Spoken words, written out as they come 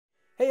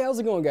Hey, how's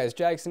it going, guys?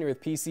 Jackson here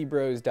with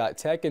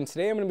PCBros.tech, and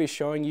today I'm going to be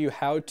showing you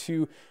how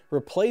to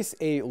replace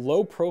a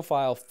low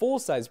profile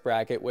full-size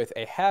bracket with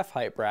a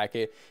half-height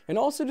bracket, and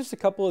also just a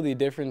couple of the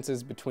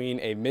differences between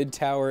a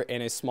mid-tower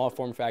and a small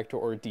form factor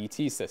or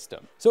DT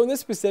system. So in this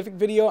specific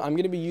video, I'm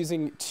going to be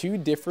using two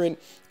different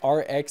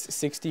RX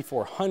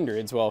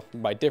 6400s. Well,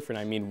 by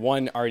different, I mean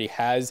one already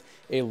has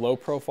a low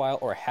profile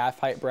or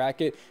half-height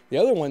bracket. The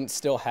other one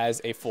still has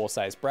a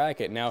full-size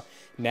bracket. Now,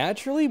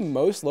 naturally,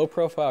 most low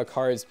profile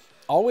cards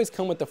always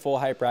come with the full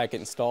height bracket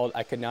installed.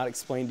 I could not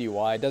explain to you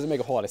why. It doesn't make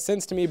a whole lot of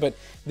sense to me, but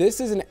this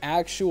is an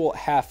actual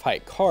half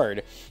height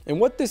card. And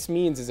what this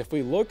means is if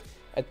we look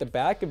at the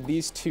back of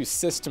these two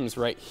systems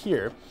right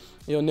here,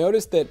 you'll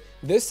notice that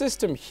this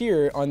system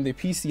here on the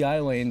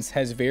PCI lanes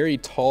has very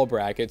tall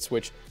brackets,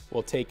 which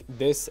will take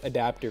this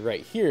adapter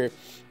right here.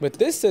 But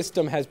this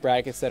system has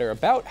brackets that are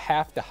about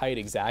half the height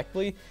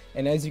exactly.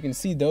 And as you can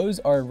see, those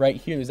are right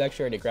here. There's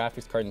actually already a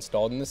graphics card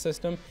installed in the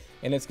system,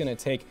 and it's gonna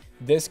take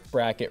this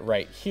bracket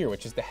right here,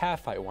 which is the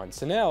half height one.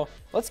 So now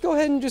let's go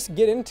ahead and just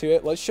get into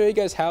it. Let's show you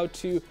guys how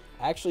to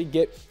actually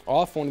get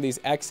off one of these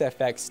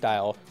XFX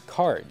style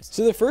cards.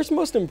 So the first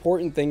most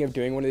important thing of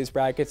doing one of these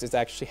brackets is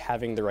actually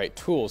having the right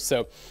tools.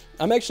 So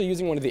I'm actually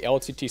using one of the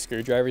LTT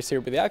screwdrivers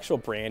here, but the actual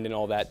brand and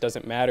all that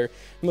doesn't matter.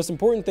 The most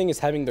important thing is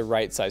having the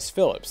right size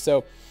Phillips.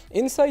 So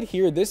inside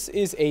here, this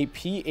is a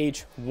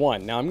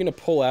PH1. Now I'm gonna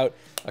pull out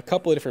a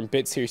couple of different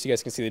bits here so you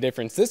guys can see the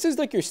difference. This is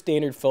like your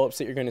standard Phillips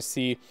that you're gonna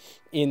see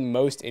in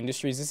most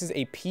industries. This is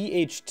a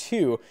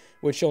PH2,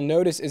 which you'll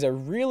notice is a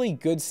really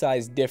good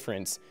size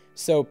difference.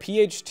 So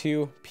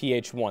PH2,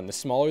 PH1, the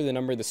smaller the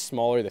number, the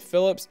smaller the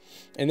Phillips.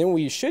 And then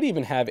we should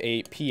even have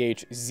a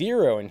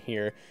PH0 in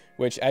here,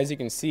 which as you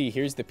can see,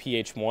 here's the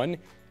PH1,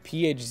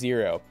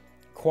 PH0,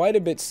 quite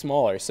a bit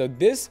smaller. So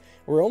this,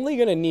 we're only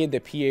gonna need the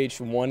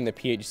PH1 and the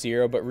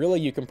PH0, but really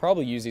you can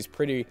probably use these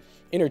pretty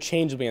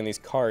interchangeably on these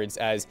cards,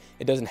 as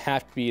it doesn't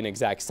have to be an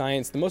exact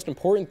science. The most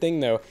important thing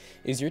though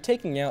is you're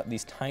taking out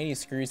these tiny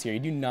screws here. You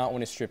do not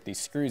want to strip these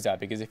screws out,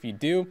 because if you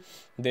do,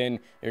 then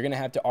you're going to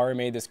have to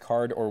RMA this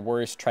card, or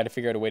worse, try to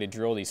figure out a way to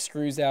drill these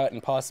screws out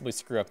and possibly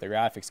screw up the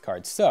graphics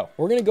card. So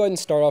we're going to go ahead and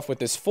start off with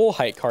this full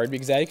height card,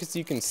 because as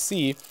you can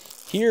see,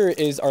 here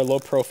is our low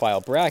profile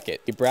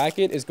bracket. The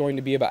bracket is going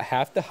to be about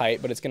half the height,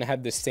 but it's going to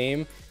have the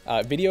same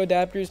video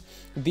adapters.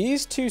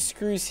 These two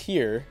screws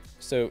here,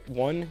 so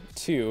 1,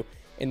 2,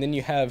 and then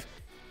you have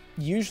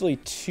usually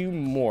 2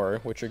 more,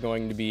 which are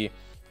going to be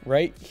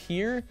right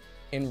here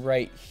and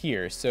right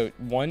here. So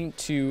 1,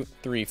 2,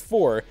 3,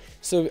 4.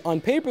 So on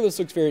paper, this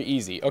looks very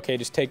easy. Okay,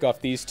 just take off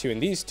these 2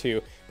 and these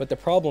 2. But the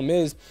problem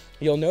is,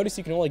 you'll notice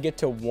you can only get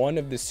to one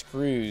of the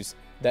screws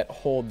that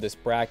hold this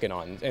bracket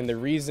on. And the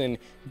reason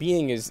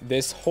being is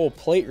this whole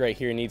plate right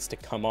here needs to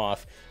come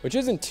off, which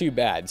isn't too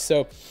bad.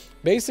 So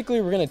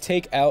basically, we're gonna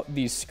take out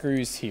these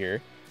screws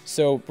here.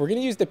 So we're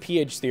gonna use the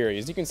PH0.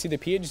 As you can see, the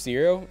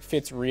PH0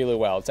 fits really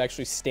well. It's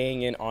actually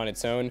staying in on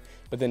its own,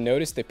 but then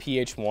notice the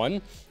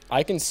PH1,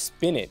 I can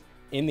spin it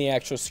in the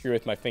actual screw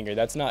with my finger.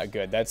 That's not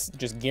good. That's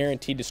just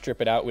guaranteed to strip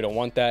it out. We don't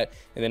want that.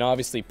 And then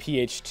obviously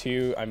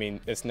PH2, I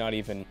mean, it's not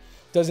even,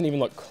 doesn't even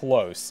look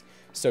close.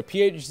 So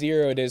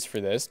PH0 it is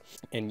for this,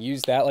 and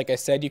use that. Like I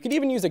said, you could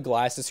even use a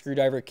glasses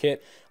screwdriver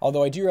kit,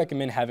 although I do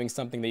recommend having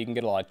something that you can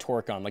get a lot of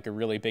torque on, like a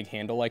really big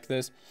handle like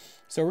this.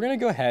 So we're gonna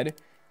go ahead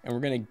and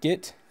we're gonna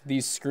get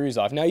these screws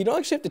off. Now, you don't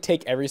actually have to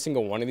take every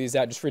single one of these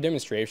out. Just for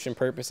demonstration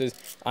purposes,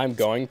 I'm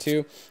going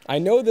to. I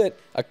know that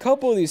a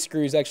couple of these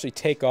screws actually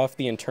take off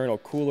the internal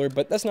cooler,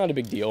 but that's not a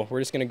big deal.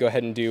 We're just gonna go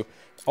ahead and do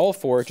all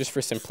 4 just for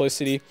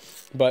simplicity.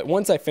 But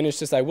once I finish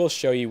this, I will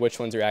show you which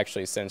ones are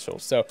actually essential.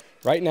 So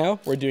right now,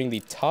 we're doing the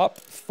top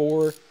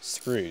 4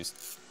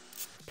 screws.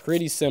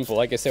 Pretty simple.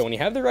 Like I said, when you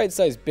have the right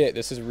size bit,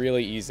 this is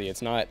really easy.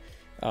 It's not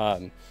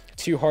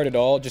too hard at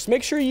all. Just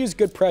make sure you use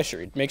good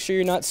pressure. Make sure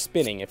you're not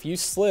spinning. If you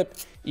slip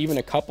even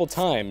a couple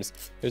times,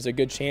 there's a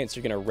good chance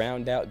you're gonna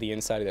round out the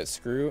inside of that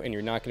screw and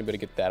you're not gonna be able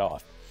to get that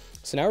off.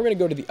 So now we're gonna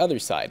go to the other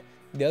side.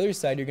 The other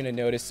side, you're gonna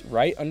notice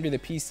right under the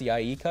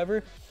PCIe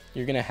cover,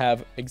 you're gonna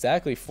have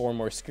exactly 4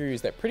 more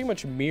screws that pretty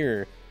much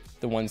mirror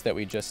the ones that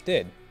we just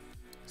did.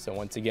 So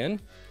once again,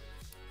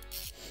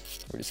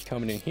 we're just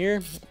coming in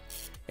here,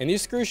 and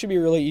these screws should be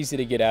really easy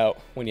to get out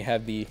when you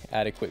have the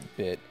adequate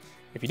bit.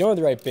 If you don't have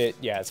the right bit,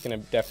 yeah, it's gonna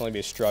definitely be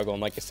a struggle.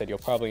 And like I said, you'll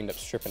probably end up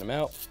stripping them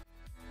out.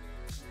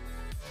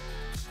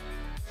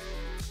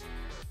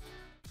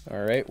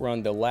 All right, we're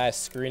on the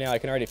last screw now. I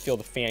can already feel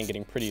the fan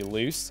getting pretty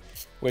loose,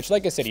 which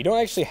like I said, you don't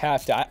actually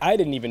have to. I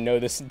didn't even know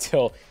this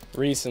until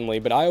recently,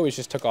 but I always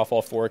just took off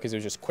all 4 because it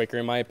was just quicker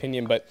in my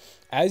opinion. But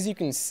as you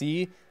can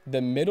see,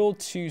 the middle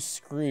 2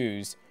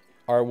 screws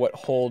are what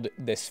hold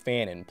this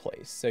fan in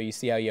place. So you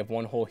see how you have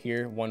one hole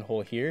here, one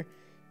hole here.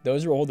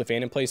 Those will hold the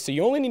fan in place. So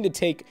you only need to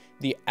take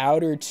the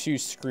outer 2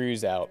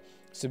 screws out.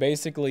 So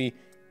basically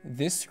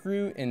this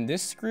screw and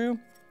this screw,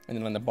 and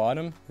then on the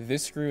bottom,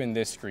 this screw and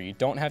this screw. You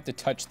don't have to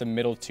touch the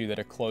middle 2 that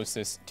are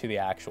closest to the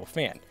actual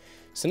fan.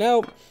 So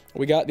now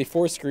we got the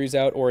 4 screws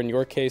out, or in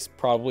your case,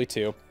 probably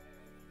 2.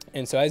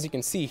 And so as you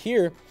can see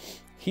here,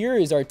 here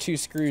is our 2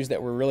 screws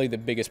that were really the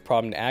biggest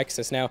problem to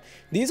access. Now,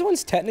 these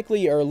ones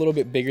technically are a little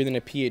bit bigger than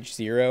a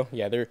PH0.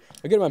 Yeah, they're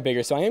a good amount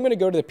bigger. So I am going to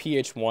go to the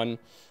PH1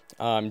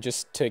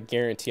 just to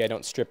guarantee I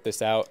don't strip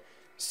this out.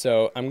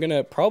 So I'm going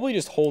to probably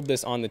just hold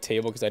this on the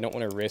table because I don't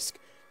want to risk.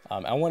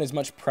 I want as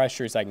much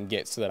pressure as I can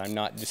get so that I'm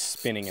not just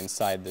spinning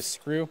inside the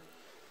screw.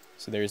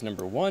 So there's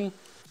number 1.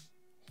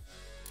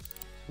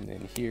 And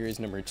then here is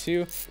number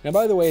 2. Now,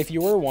 by the way, if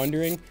you were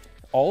wondering,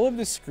 all of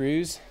the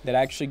screws that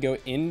actually go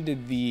into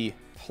the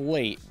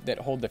plate that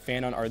hold the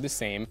fan on are the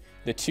same.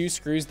 The 2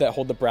 screws that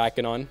hold the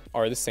bracket on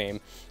are the same.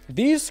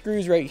 These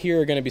screws right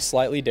here are going to be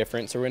slightly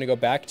different. So we're going to go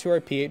back to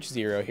our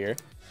PH0 here.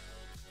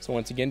 So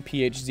once again,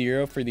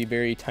 PH0 for the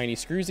very tiny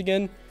screws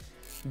again.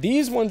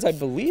 These ones I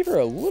believe are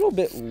a little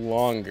bit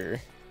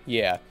longer.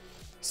 Yeah.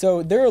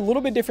 So they're a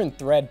little bit different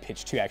thread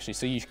pitch too, actually.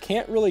 So you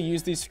can't really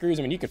use these screws.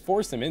 I mean, you could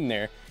force them in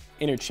there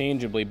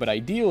interchangeably, but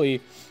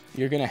ideally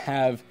you're going to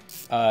have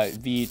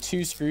the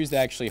 2 screws that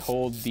actually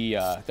hold the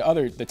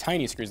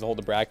tiny screws that hold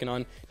the bracket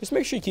on. Just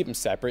make sure you keep them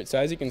separate. So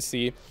as you can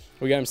see,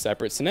 we got them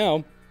separate. So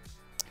now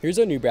here's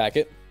our new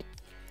bracket.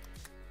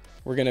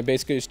 We're going to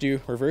basically just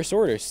do reverse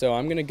order. So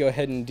I'm going to go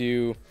ahead and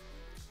do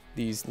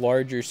these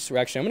larger,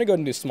 actually I'm going to go ahead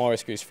and do smaller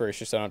screws first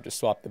just so I don't have to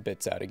swap the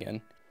bits out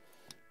again.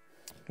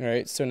 All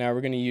right, so now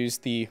we're going to use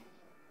the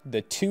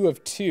 2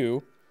 of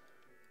 2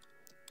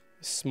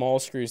 small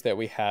screws that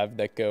we have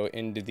that go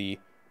into the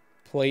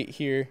plate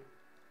here.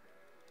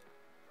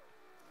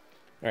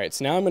 All right,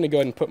 so now I'm going to go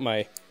ahead and put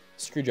my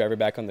screwdriver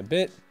back on the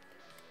bit.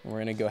 And we're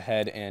going to go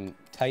ahead and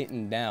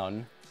tighten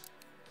down.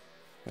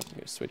 Oh, I'm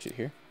going to switch it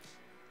here.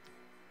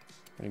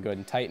 I'm going to go ahead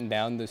and tighten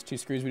down those 2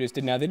 screws we just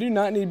did. Now, they do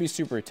not need to be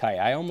super tight.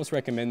 I almost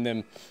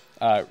recommend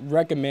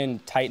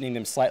tightening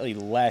them slightly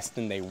less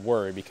than they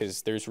were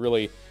because there's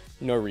really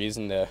no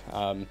reason to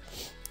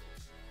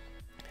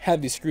have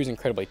these screws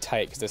incredibly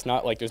tight because it's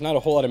not like there's not a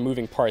whole lot of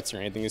moving parts or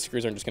anything. These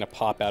screws aren't just going to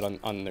pop out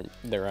on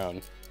their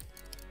own.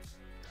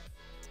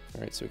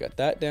 All right, so we got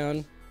that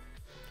down.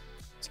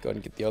 Let's go ahead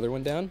and get the other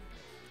one down.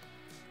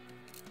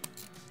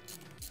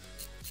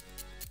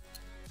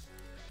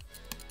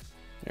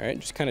 All right,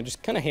 just kind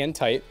of hand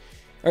tight.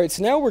 All right,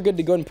 so now we're good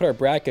to go ahead and put our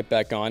bracket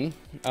back on.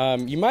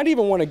 You might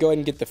even want to go ahead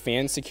and get the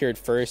fan secured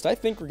first. I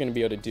think we're going to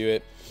be able to do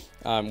it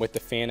with the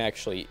fan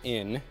actually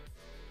in.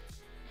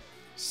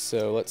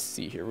 So let's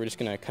see here. We're just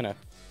going to kind of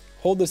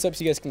hold this up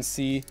so you guys can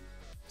see.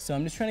 So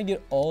I'm just trying to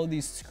get all of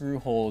these screw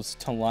holes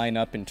to line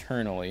up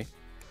internally.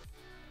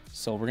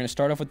 So we're going to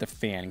start off with the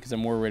fan because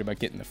I'm more worried about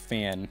getting the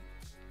fan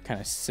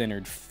kind of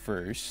centered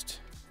first.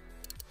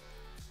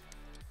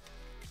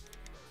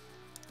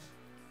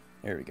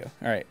 There we go.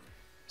 All right.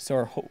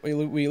 So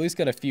we at least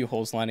got a few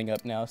holes lining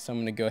up now. So I'm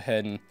going to go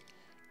ahead and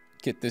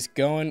get this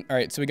going. All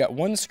right. So we got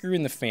 1 screw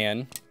in the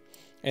fan.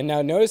 And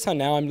now notice how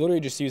now I'm literally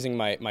just using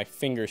my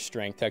finger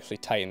strength to actually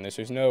tighten this.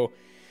 There's no,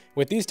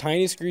 with these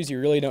tiny screws, you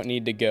really don't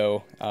need to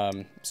go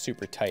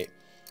super tight.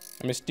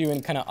 I'm just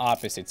doing kind of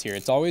opposites here.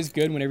 It's always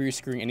good whenever you're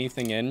screwing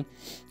anything in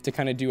to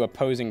kind of do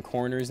opposing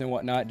corners and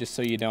whatnot, just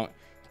so you don't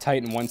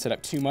tighten one set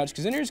up too much,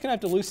 because then you're just gonna have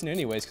to loosen it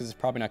anyways, because it's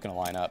probably not gonna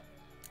line up.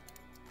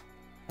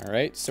 All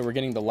right, so we're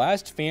getting the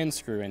last fan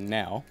screw in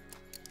now.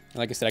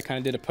 Like I said, I kind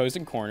of did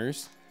opposing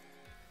corners,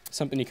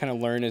 something you kind of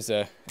learn as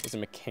a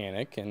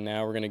mechanic. And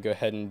now we're gonna go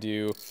ahead and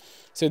do,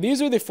 so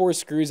these are the 4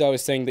 screws I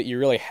was saying that you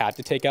really have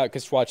to take out,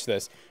 because watch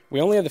this. We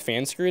only have the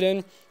fan screwed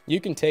in. You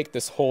can take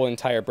this whole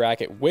entire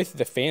bracket with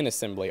the fan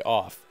assembly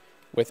off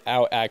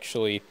without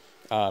actually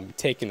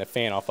taking the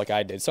fan off like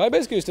I did. So I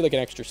basically just did like an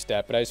extra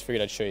step, but I just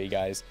figured I'd show you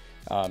guys.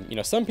 You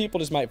know, some people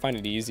just might find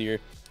it easier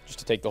just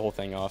to take the whole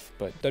thing off,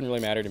 but it doesn't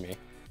really matter to me.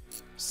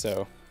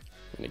 So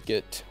I'm gonna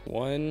get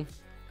one.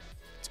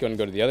 Let's go ahead and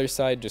go to the other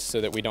side just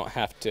so that we don't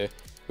have to,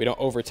 we don't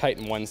over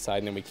tighten one side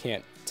and then we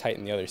can't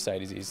tighten the other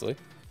side as easily.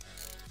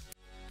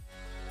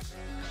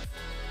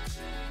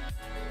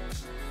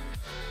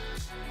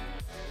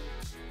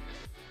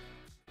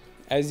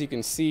 As you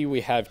can see, we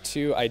have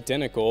 2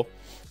 identical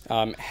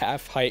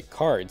half-height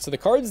cards. So the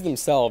cards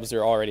themselves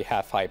are already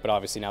half-height, but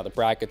obviously now the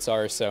brackets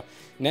are. So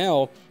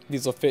now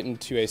these will fit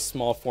into a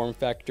small form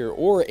factor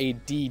or a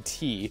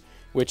DT,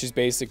 which is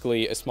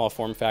basically a small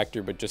form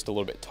factor, but just a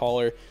little bit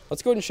taller.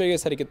 Let's go ahead and show you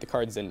guys how to get the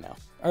cards in now.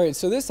 All right,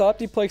 so this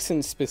Optiplex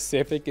in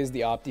specific is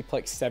the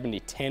Optiplex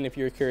 7010, if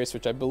you're curious,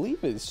 which I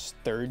believe is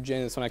 3rd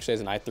gen. This one actually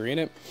has an i3 in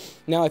it.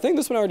 Now, I think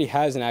this one already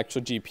has an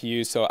actual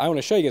GPU, so I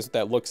wanna show you guys what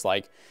that looks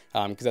like,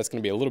 because that's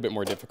gonna be a little bit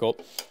more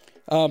difficult.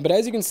 But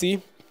as you can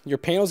see, your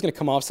panel is going to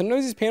come off.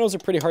 Sometimes these panels are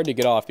pretty hard to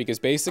get off because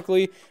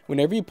basically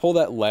whenever you pull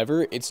that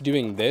lever, it's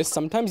doing this.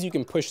 Sometimes you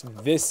can push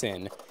this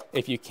in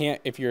if you can't,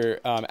 if your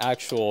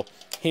actual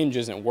hinge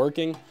isn't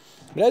working.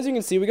 But as you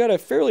can see, we got a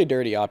fairly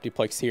dirty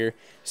Optiplex here.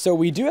 So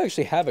we do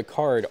actually have a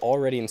card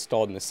already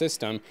installed in the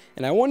system.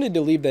 And I wanted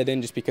to leave that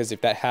in just because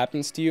if that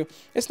happens to you,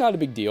 it's not a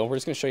big deal. We're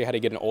just going to show you how to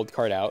get an old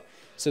card out.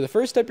 So the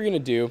first step you're going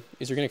to do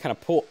is you're going to kind of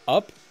pull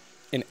up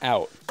and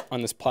out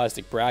on this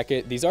plastic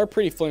bracket. These are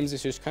pretty flimsy,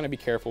 so just kind of be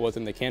careful with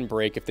them. They can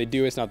break. If they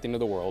do, it's not the end of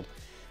the world.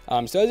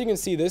 So as you can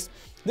see, this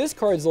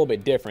card is a little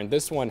bit different.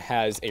 This one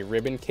has a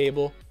ribbon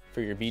cable for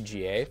your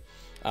VGA.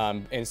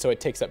 and so it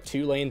takes up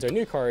 2 lanes. Our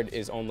new card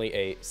is only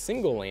a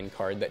single lane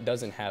card that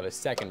doesn't have a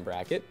second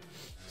bracket.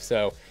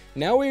 So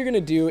now what you're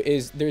gonna do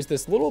is there's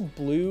this little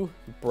blue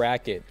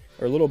bracket,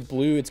 or little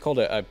blue, it's called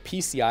a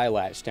PCI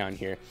latch down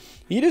here.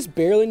 You just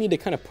barely need to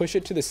kind of push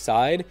it to the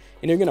side,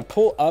 and you're gonna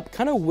pull up,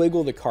 kind of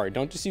wiggle the card.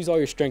 Don't just use all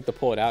your strength to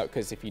pull it out,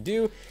 because if you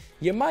do,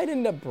 you might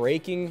end up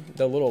breaking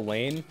the little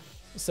lane.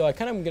 So I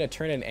kind of am gonna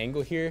turn an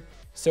angle here.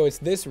 So it's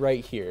this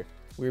right here.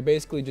 We're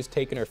basically just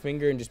taking our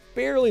finger and just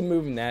barely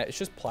moving that. It's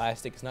just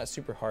plastic, it's not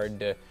super hard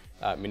to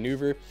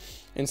maneuver.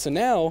 And so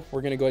now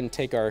we're gonna go ahead and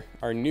take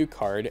our new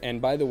card.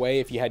 And by the way,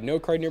 if you had no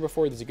card in here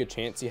before, there's a good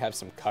chance you have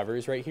some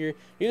covers right here.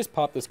 You just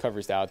pop those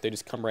covers out. They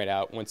just come right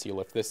out once you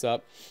lift this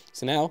up.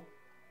 So now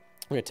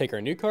we're gonna take our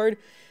new card.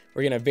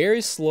 We're gonna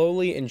very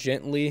slowly and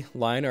gently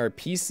line our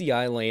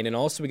PCI lane. And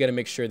also we gotta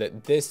make sure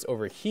that this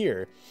over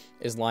here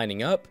is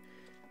lining up.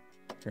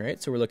 All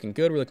right, so we're looking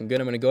good, we're looking good.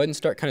 I'm gonna go ahead and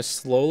start kind of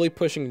slowly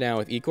pushing down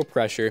with equal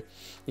pressure.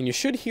 And you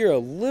should hear a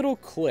little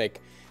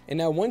click. And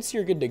now once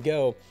you're good to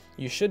go,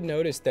 you should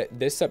notice that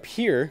this up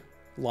here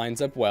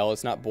lines up well.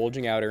 It's not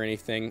bulging out or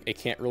anything. It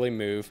can't really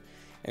move.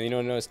 And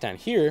you'll notice down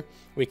here,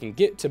 we can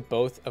get to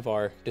both of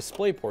our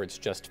display ports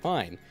just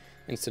fine.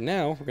 And so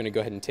now we're gonna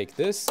go ahead and take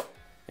this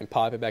and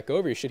pop it back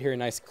over. You should hear a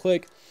nice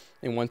click.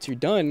 And once you're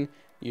done,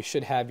 you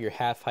should have your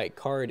half-height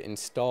card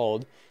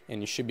installed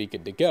and you should be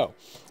good to go.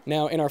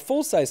 Now in our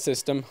full-size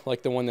system,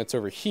 like the one that's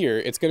over here,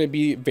 it's gonna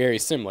be very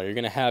similar. You're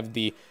gonna have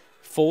the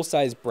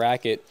full-size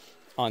bracket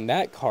on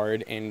that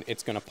card and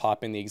it's gonna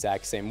pop in the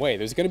exact same way.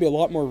 There's gonna be a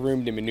lot more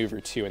room to maneuver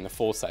too in the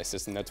full-size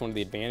system. That's one of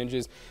the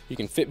advantages. You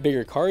can fit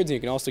bigger cards and you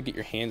can also get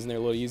your hands in there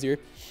a little easier.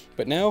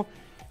 But now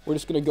we're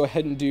just gonna go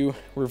ahead and do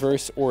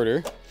reverse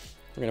order.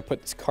 We're gonna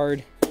put this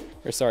card,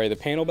 or sorry, the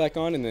panel back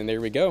on, and then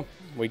there we go.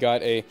 We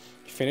got a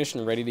finished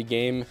and ready to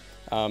game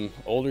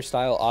older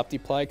style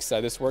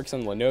Optiplex. This works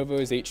on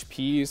Lenovo's,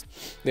 HPs.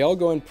 They all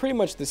go in pretty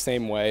much the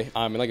same way.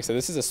 And like I said,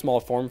 this is a small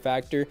form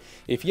factor.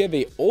 If you have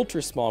a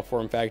ultra small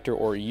form factor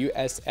or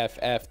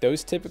USFF,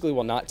 those typically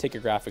will not take a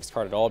graphics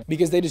card at all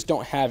because they just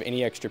don't have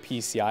any extra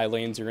PCI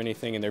lanes or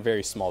anything, and they're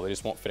very small. They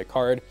just won't fit a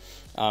card.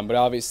 But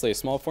obviously a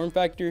small form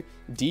factor,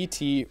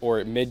 DT,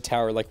 or mid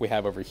tower like we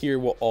have over here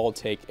will all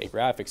take a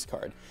graphics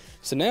card.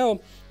 So now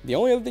the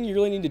only other thing you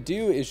really need to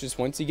do is just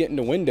once you get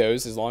into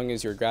Windows, as long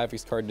as your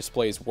graphics card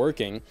display is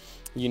working,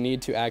 you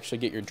need to actually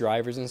get your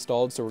drivers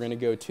installed. So we're gonna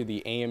go to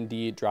the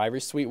AMD driver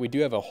suite. We do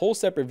have a whole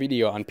separate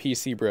video on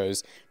PC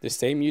Bros, the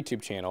same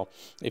YouTube channel,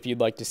 if you'd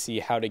like to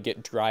see how to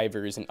get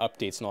drivers and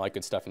updates and all that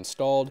good stuff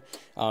installed.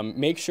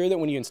 Make sure that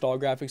when you install a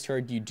graphics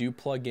card, you do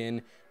plug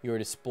in your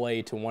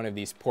display to one of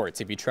these ports.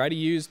 If you try to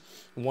use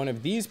one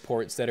of these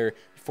ports that are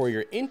for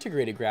your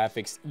integrated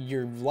graphics,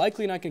 you're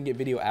likely not gonna get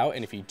video out,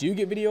 and if you do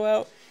get video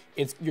out,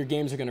 your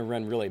games are gonna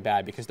run really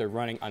bad because they're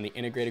running on the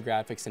integrated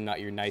graphics and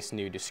not your nice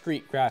new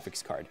discrete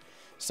graphics card.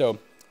 So,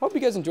 hope you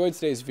guys enjoyed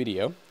today's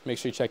video. Make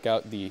sure you check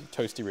out the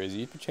Toasty Rose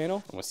YouTube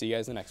channel, and we'll see you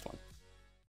guys in the next one.